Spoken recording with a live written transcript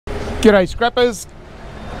G'day scrappers,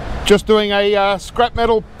 just doing a scrap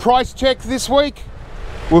metal price check this week.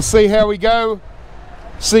 We'll see how we go,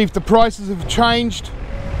 see if the prices have changed.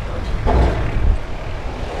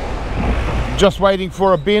 Just waiting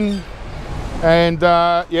for a bin, and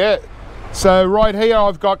yeah, so right here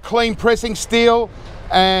I've got clean pressing steel,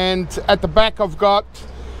 and at the back I've got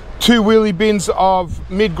 2 wheelie bins of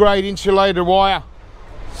mid-grade insulated wire.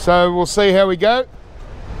 So we'll see how we go.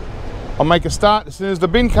 I'll make a start as soon as the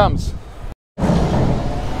bin comes.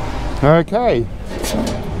 Okay.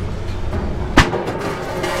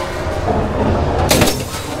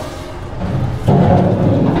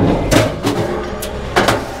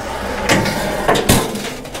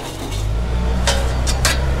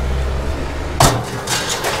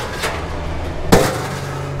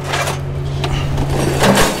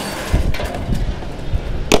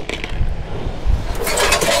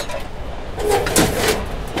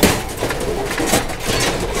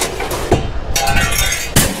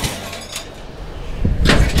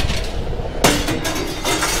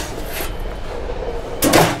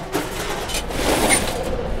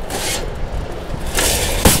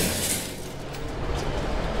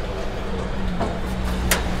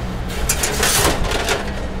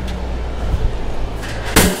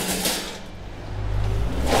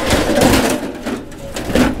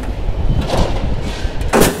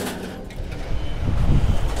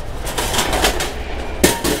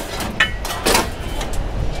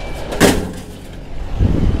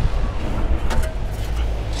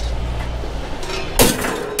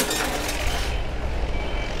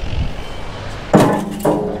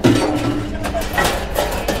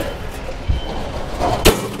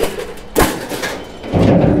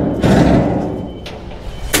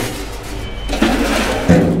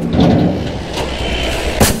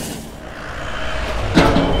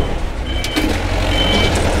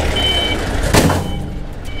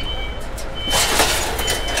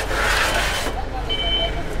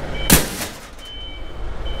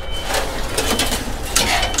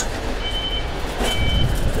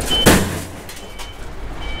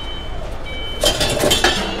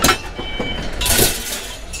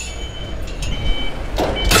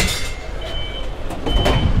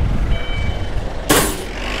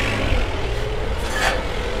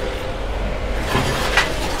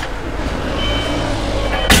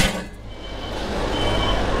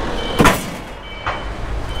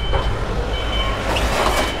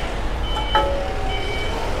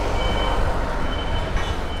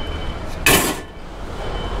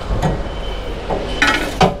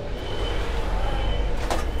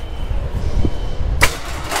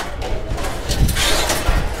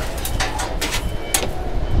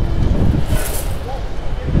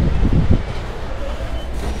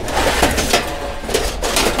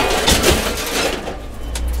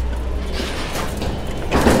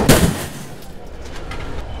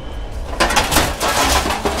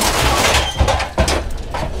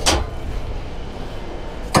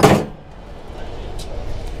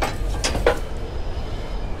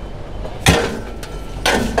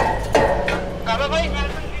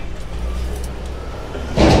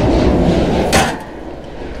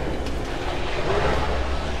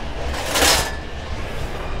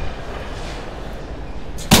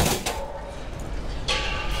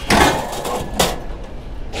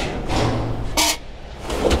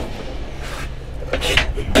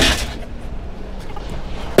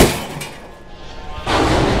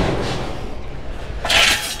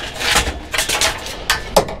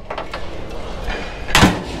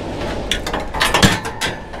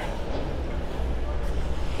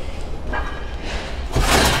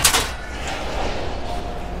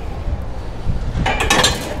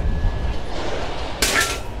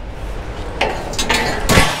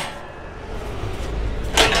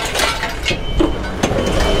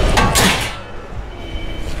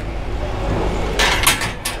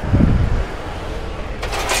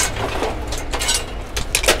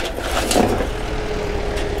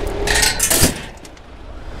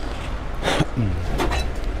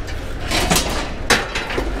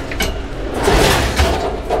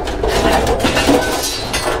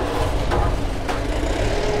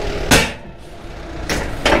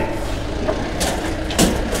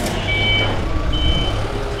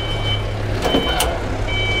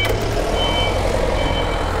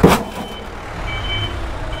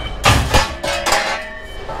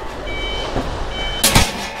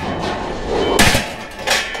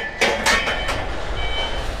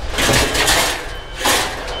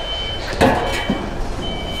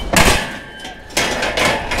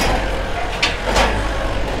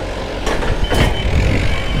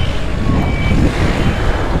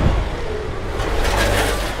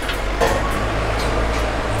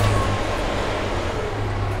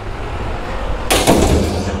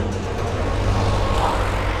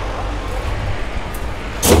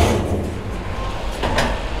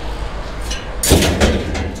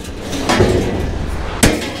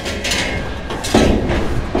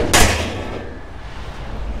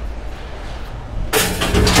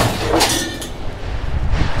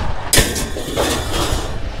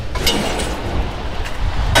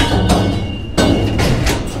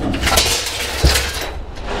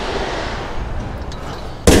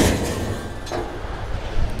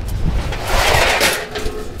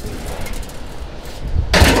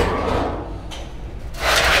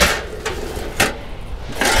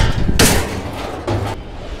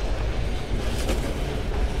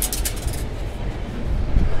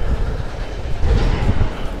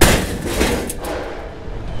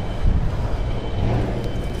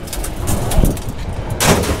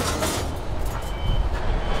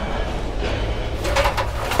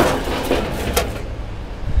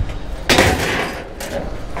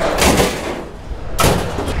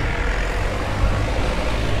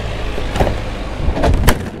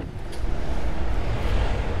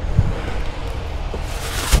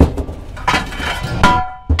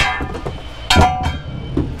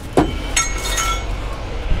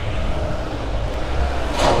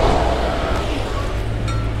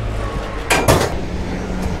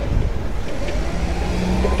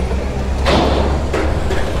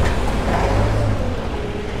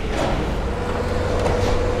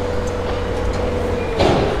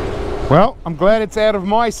 I'm glad it's out of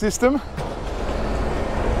my system.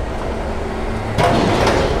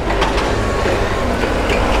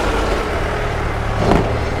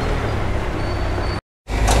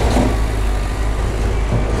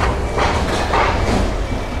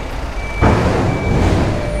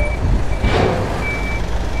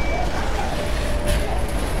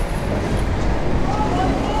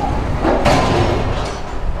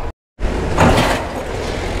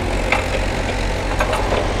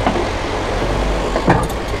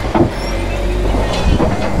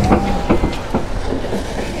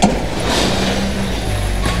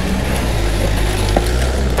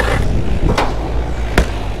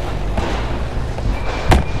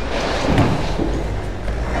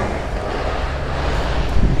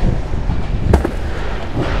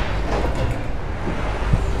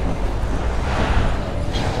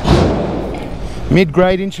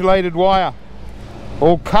 Mid-grade insulated wire,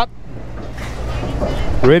 all cut,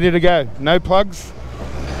 ready to go. No plugs,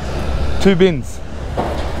 2 bins.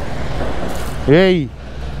 Yay!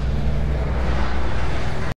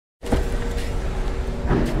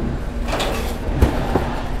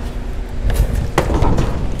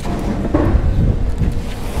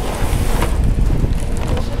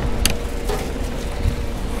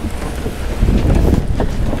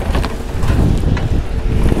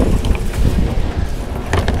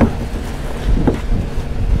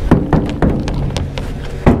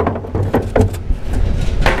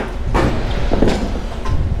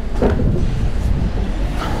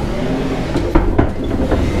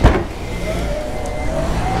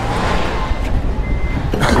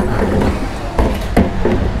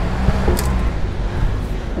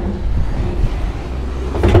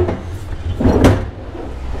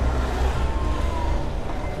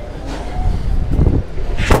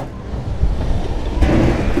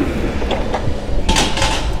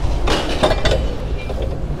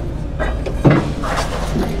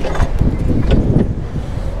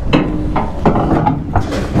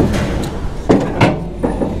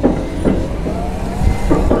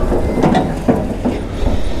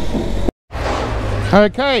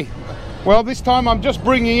 Okay, well this time I'm just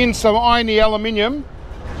bringing in some irony aluminium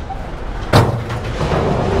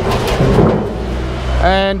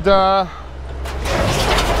and I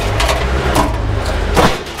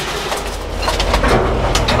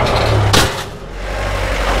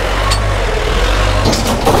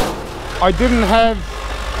didn't have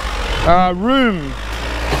room .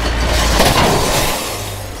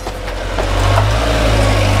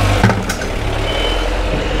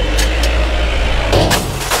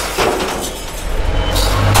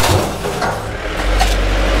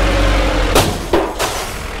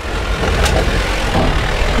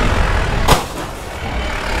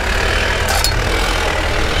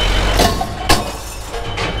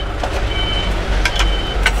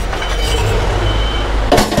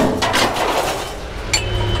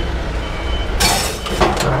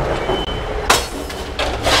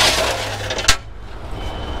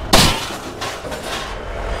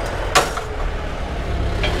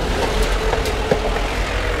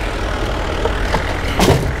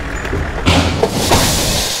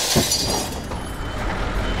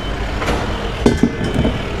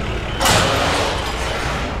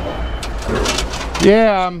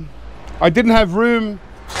 Yeah, I didn't have room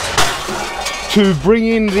to bring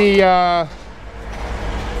in the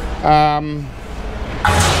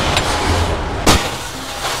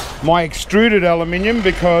my extruded aluminium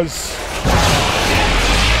because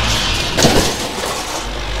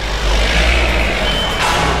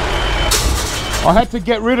I had to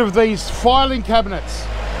get rid of these filing cabinets.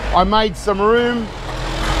 I made some room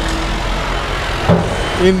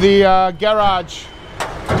in the garage.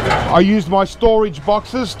 I used my storage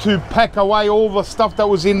boxes to pack away all the stuff that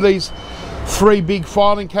was in these 3 big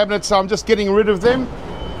filing cabinets, so I'm just getting rid of them.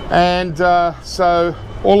 And so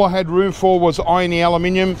all I had room for was irony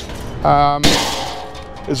aluminium.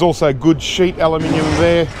 There's also good sheet aluminium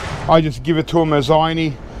there. I just give it to them as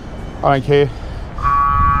irony. I don't care.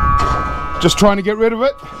 Just trying to get rid of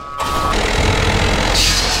it.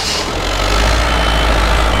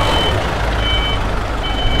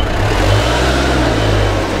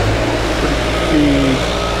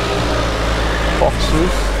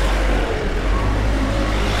 Boxes.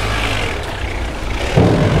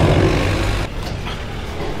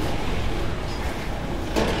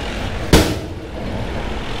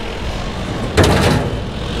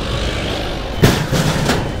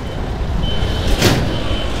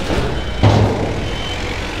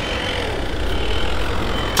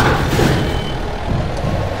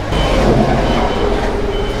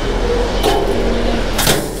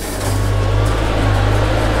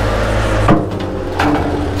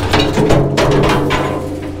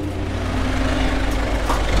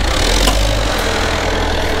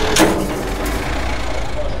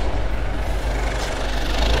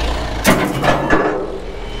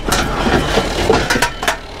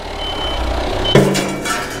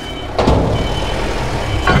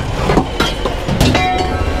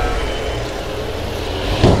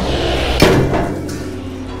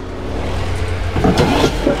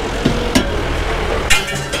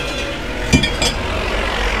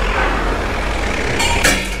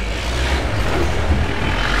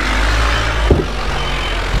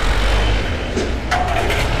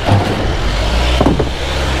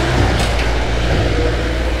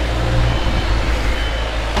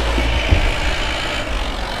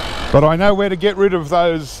 But I know where to get rid of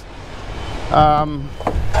those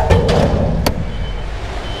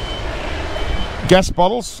gas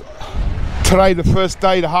bottles. Today, the first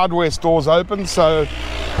day the hardware store's open, so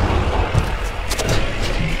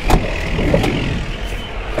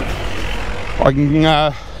I can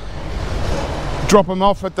drop them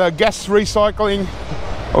off at the gas recycling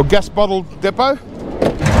or gas bottle depot.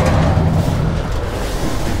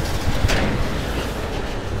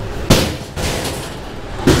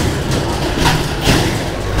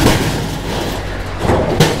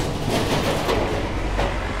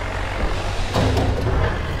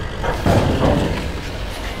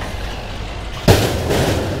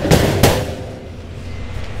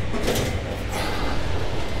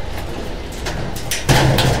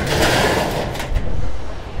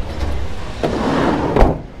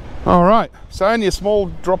 All right, so only a small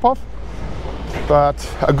drop off,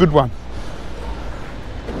 but a good one.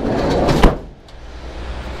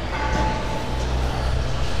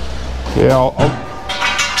 Yeah,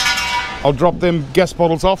 I'll drop them gas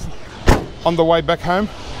bottles off on the way back home.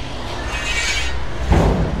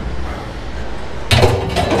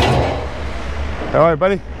 Hello,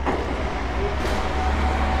 buddy.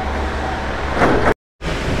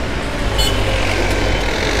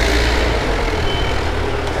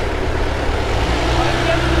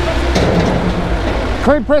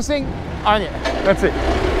 Clean pressing, oh yeah, that's it.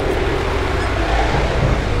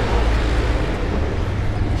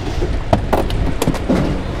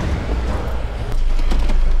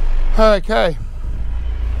 Okay.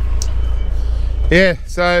 Yeah,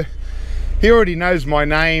 so he already knows my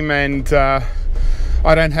name, and I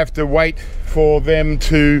don't have to wait for them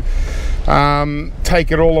to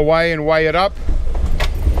take it all away and weigh it up.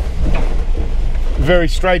 Very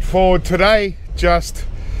straightforward today, just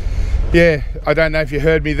yeah, I don't know if you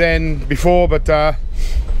heard me then before, but yeah,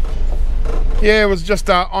 it was just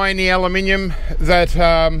irony aluminium that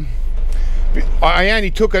I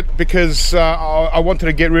only took it because I wanted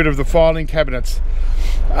to get rid of the filing cabinets.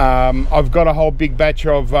 I've got a whole big batch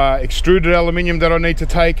of extruded aluminium that I need to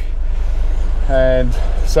take, and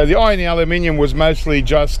so the irony aluminium was mostly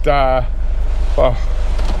just well,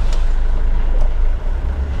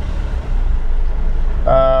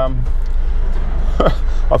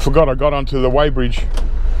 I forgot I got onto the weighbridge.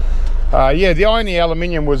 Yeah, the irony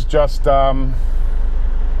aluminium was just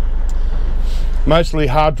mostly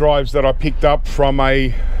hard drives that I picked up from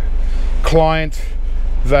a client.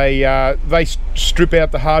 They strip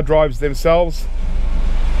out the hard drives themselves,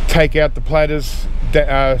 take out the platters,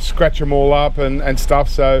 scratch them all up and stuff.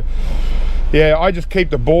 So yeah, I just keep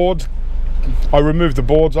the board. I remove the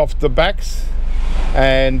boards off the backs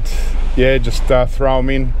and yeah, just throw them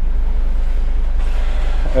in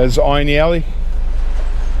as irony alley.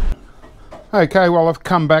 Okay, well, I've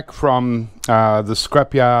come back from the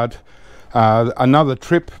scrapyard, another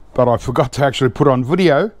trip, but I forgot to actually put on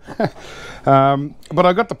video. But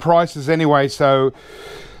I got the prices anyway, so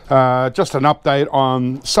just an update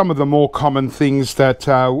on some of the more common things that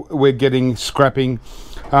we're getting scrapping.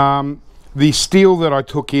 The steel that I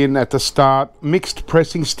took in at the start, mixed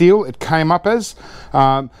pressing steel, it came up as.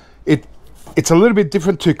 It's a little bit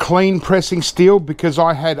different to clean pressing steel because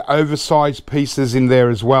I had oversized pieces in there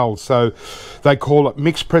as well. So they call it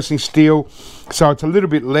mixed pressing steel. So it's a little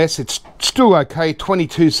bit less. It's still okay,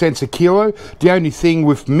 22 cents a kilo. The only thing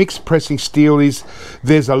with mixed pressing steel is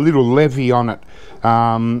there's a little levy on it.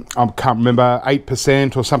 I can't remember,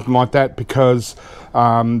 8% or something like that, because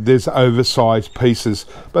there's oversized pieces.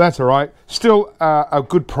 But that's all right. Still a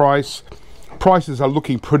good price. Prices are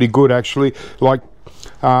looking pretty good actually. Like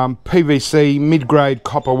PVC mid-grade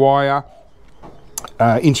copper wire,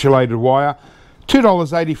 insulated wire,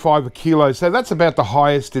 $2.85 a kilo. So that's about the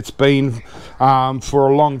highest it's been for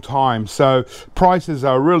a long time. So prices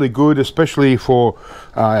are really good, especially for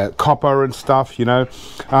copper and stuff, you know.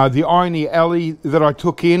 The irony alley that I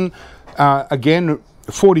took in, again,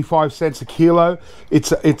 45 cents a kilo.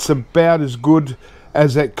 It's about as good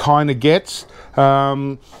as it kind of gets.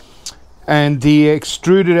 And the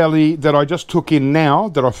extruded alley that I just took in now,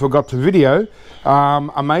 that I forgot to video,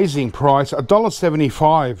 amazing price,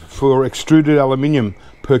 $1.75 for extruded aluminium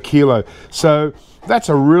per kilo. So that's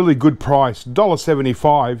a really good price,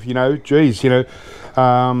 $1.75, you know, geez, you know.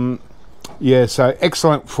 Yeah, so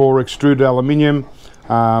excellent for extruded aluminium.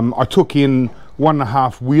 I took in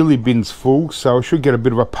 1.5 wheelie bins full, so I should get a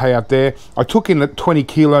bit of a payout there. I took in 20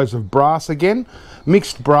 kilos of brass again,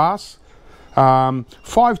 mixed brass,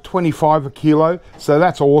 $5.25 a kilo, so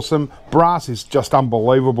that's awesome. Brass is just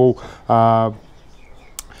unbelievable.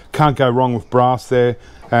 Can't go wrong with brass there.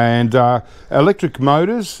 And electric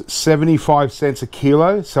motors, 75 cents a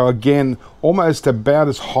kilo, so again almost about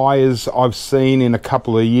as high as I've seen in a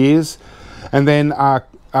couple of years. And then a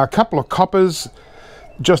couple of coppers,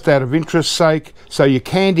 just out of interest's sake, so your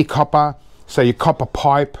candy copper, so your copper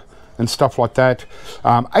pipe and stuff like that,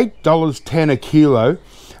 $8.10 a kilo.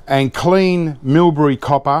 And clean Milbury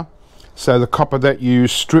copper, so the copper that you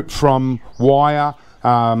strip from wire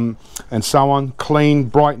and so on, clean,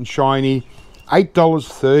 bright and shiny,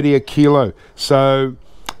 $8.30 a kilo. So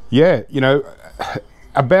yeah, you know,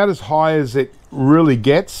 about as high as it really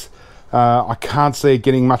gets. I can't see it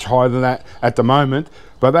getting much higher than that at the moment,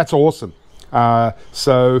 but that's awesome.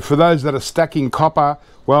 So for those that are stacking copper,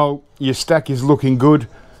 well, your stack is looking good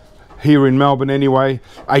here in Melbourne anyway.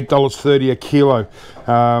 $8.30 a kilo.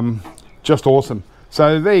 Just awesome.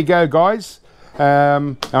 So there you go, guys.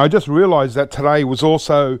 I just realized that today was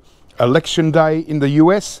also election day in the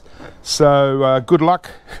US, so good luck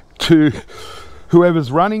to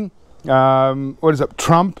whoever's running. What is it,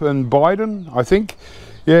 Trump and Biden, I think?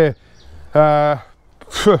 Yeah. I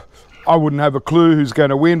wouldn't have a clue who's going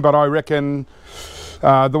to win, but I reckon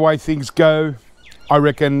the way things go, I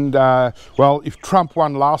reckon, well, if Trump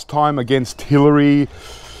won last time against Hillary,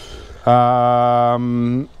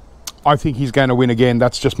 I think he's going to win again.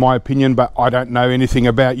 That's just my opinion, but I don't know anything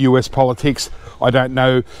about US politics. I don't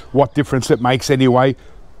know what difference it makes anyway.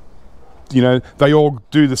 You know, they all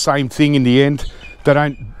do the same thing in the end. They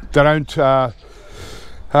don't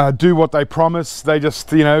do what they promise. They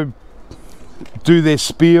just, you know, do their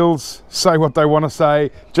spiels, say what they want to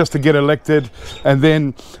say just to get elected, and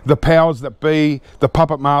then the powers that be, the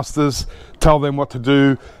puppet masters, tell them what to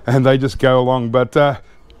do and they just go along. But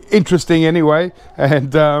interesting anyway,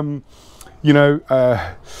 and you know,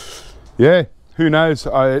 yeah, who knows.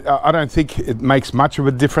 I don't think it makes much of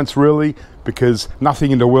a difference really, because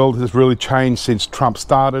nothing in the world has really changed since Trump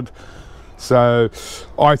started. So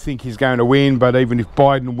I think he's going to win, but even if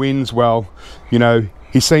Biden wins, well, you know,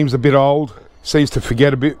 he seems a bit old, seems to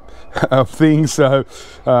forget a bit of things, so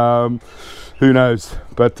who knows.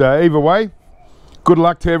 But either way, good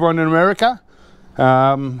luck to everyone in America.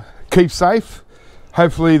 Keep safe.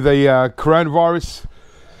 Hopefully the coronavirus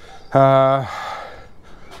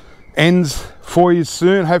ends for you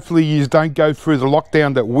soon. Hopefully you don't go through the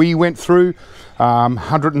lockdown that we went through.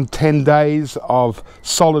 110 days of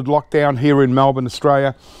solid lockdown here in Melbourne,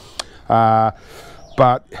 Australia.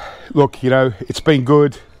 But look, you know, it's been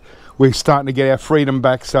good. We're starting to get our freedom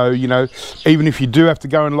back, so, you know, even if you do have to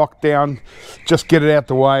go in lockdown, just get it out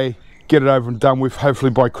the way, get it over and done with. Hopefully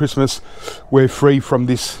by Christmas we're free from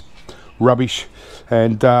this rubbish,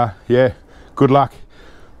 and yeah, good luck.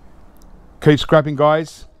 Keep scrapping,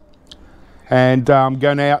 guys. And I'm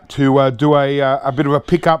going out to do a bit of a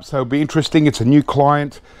pickup, so it'll be interesting. It's a new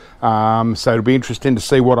client, so it'll be interesting to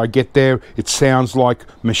see what I get there. It sounds like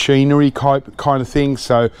machinery kind of thing,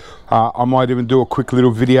 so I might even do a quick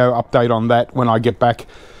little video update on that when I get back.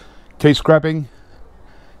 Keep scrapping,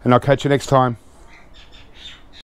 and I'll catch you next time.